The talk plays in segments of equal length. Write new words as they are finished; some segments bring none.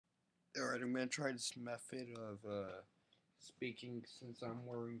Alright, I'm gonna try this method of speaking since I'm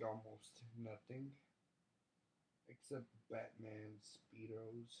wearing almost nothing except Batman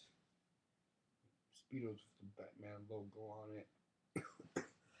Speedos. Speedos with the Batman logo on it.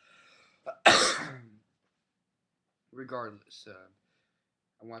 Regardless,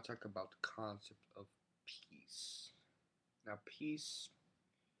 I want to talk about the concept of peace. Now, peace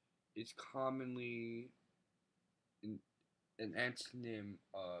is commonly an, an antonym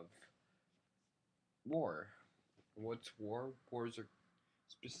of war. What's war? Wars are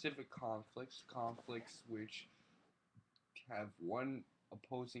specific conflicts which have one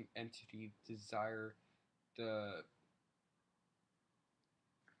opposing entity desire the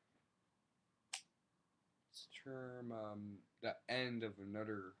term the end of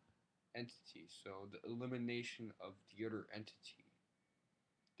another entity, so the elimination of the other entity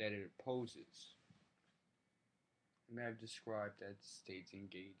that it opposes. And I've described that states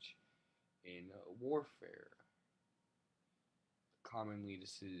engage in warfare. Commonly,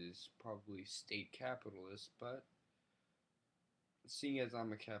 this is probably state capitalist, but seeing as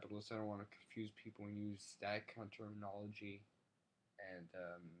I'm a capitalist, I don't want to confuse people and use that kind of terminology and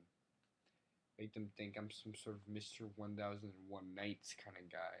make them think I'm some sort of Mr. 1001 Nights kind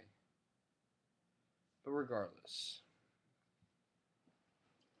of guy. But regardless,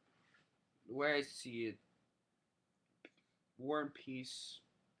 the way I see it, war and peace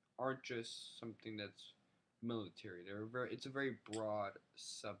aren't just something that's military. It's a very broad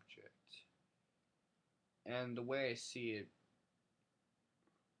subject. And the way I see it,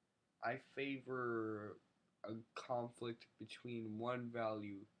 I favor a conflict between one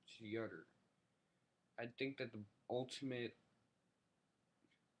value to the other. I think that the ultimate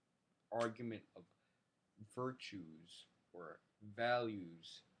argument of virtues or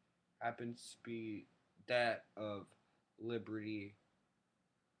values happens to be that of liberty,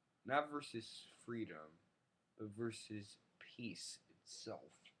 not versus freedom, but versus peace itself.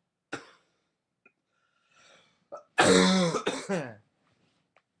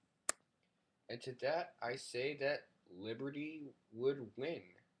 And to that, I say that liberty would win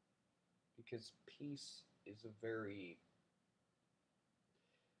because peace is a very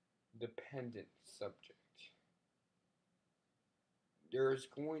dependent subject. There's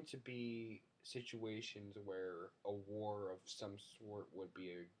going to be situations where a war of some sort would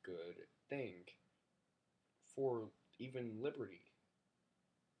be a good thing for even liberty.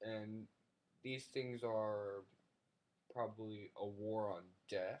 And these things are probably a war on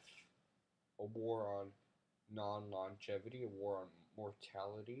death, a war on non longevity, a war on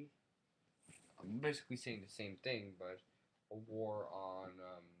mortality. I'm basically saying the same thing, but a war on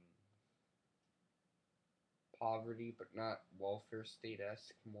poverty, but not welfare state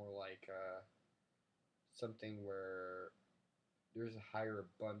esque, more like something where there's a higher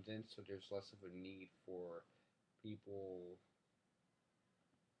abundance, so there's less of a need for people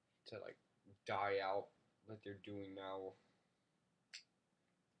to like die out like they're doing now,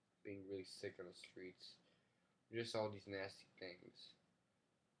 being really sick on the streets. Just all these nasty things.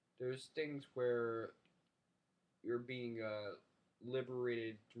 There's things where you're being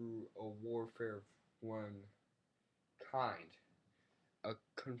liberated through a warfare of one kind, a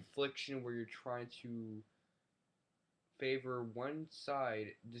confliction where you're trying to favor one side,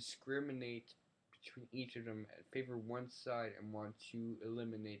 discriminate between each of them, favor one side, and want to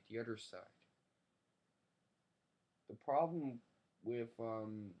eliminate the other side. The problem with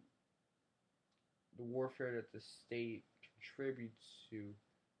the warfare that the state contributes to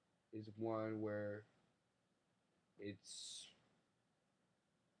is one where it's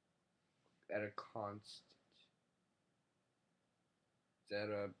at a constant, it's at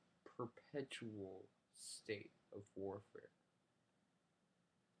a perpetual state of warfare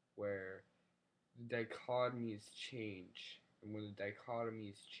where the dichotomies change. And when the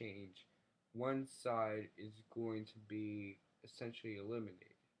dichotomies change, one side is going to be essentially eliminated.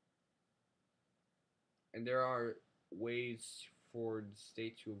 And there are ways for the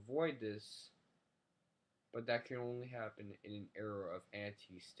state to avoid this, but that can only happen in an era of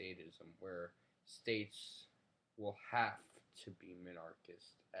anti statism where states will have to be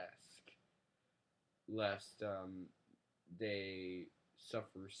minarchist esque, lest they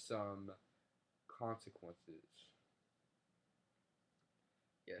suffer some consequences.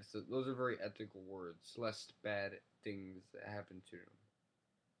 Yes, so those are very ethical words, lest bad things that happen to them.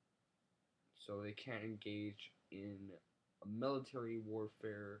 So they can't engage in a military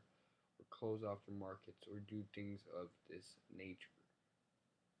warfare or close off their markets or do things of this nature.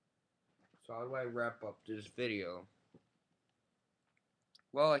 So how do I wrap up this video?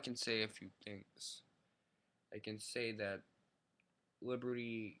 Well, I can say a few things. I can say that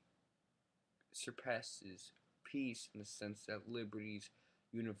liberty surpasses peace in the sense that liberty's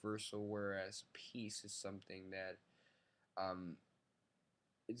universal, whereas peace is something that um,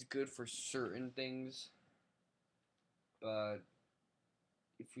 it's good for certain things, but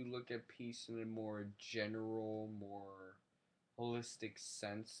if you look at peace in a more general, more holistic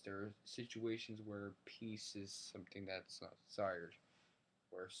sense, there are situations where peace is something that's not desired,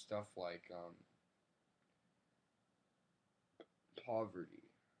 where stuff like poverty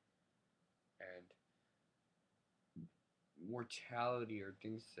and mortality are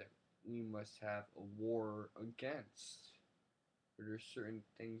things that we must have a war against. But there's certain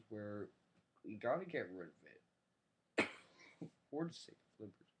things where we gotta get rid of it for the sake of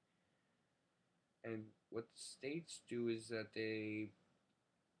liberty. And what the states do is that they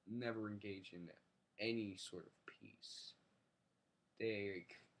never engage in any sort of peace. They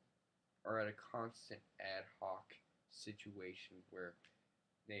are at a constant ad hoc situation where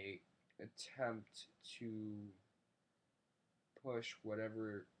they attempt to push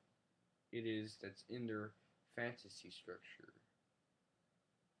whatever it is that's in their fantasy structure.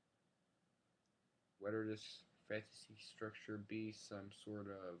 Whether this fantasy structure be some sort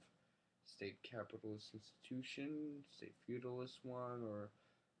of state capitalist institution, state feudalist one, or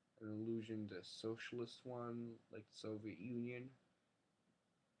an illusion to socialist one like the Soviet Union.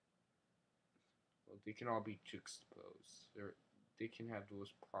 Well, they can all be juxtaposed. They can have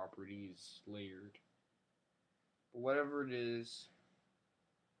those properties layered. But whatever it is,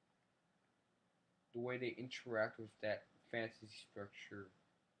 the way they interact with that fantasy structure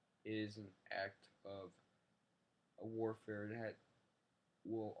is an act of a warfare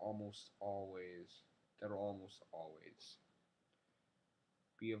will almost always that'll almost always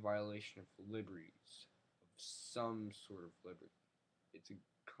be a violation of liberties, of some sort of liberty. It's a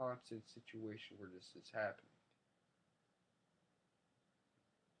constant situation where this is happening.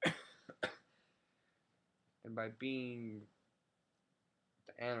 And by being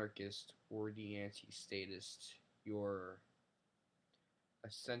the anarchist or the anti-statist, you're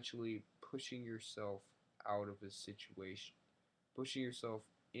essentially pushing yourself out of a situation, pushing yourself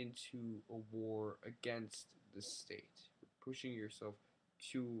into a war against the state, pushing yourself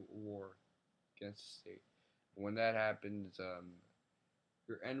to a war against the state. When that happens,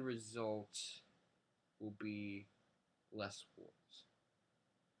 your end result will be less wars.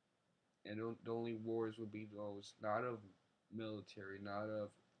 And the only wars will be those not of military, not of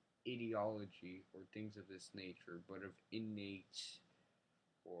ideology or things of this nature, but of innate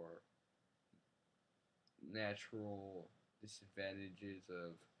or natural disadvantages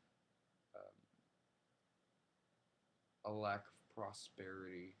of a lack of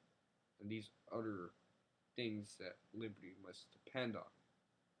prosperity and these other things that liberty must depend on.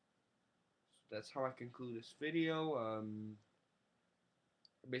 So that's how I conclude this video.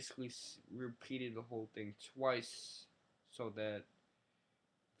 I basically repeated the whole thing twice so that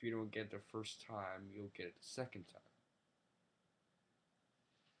if you don't get it the first time, you'll get it the second time.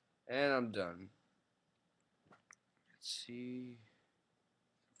 And I'm done. Let's see.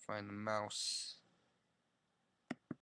 Find the mouse.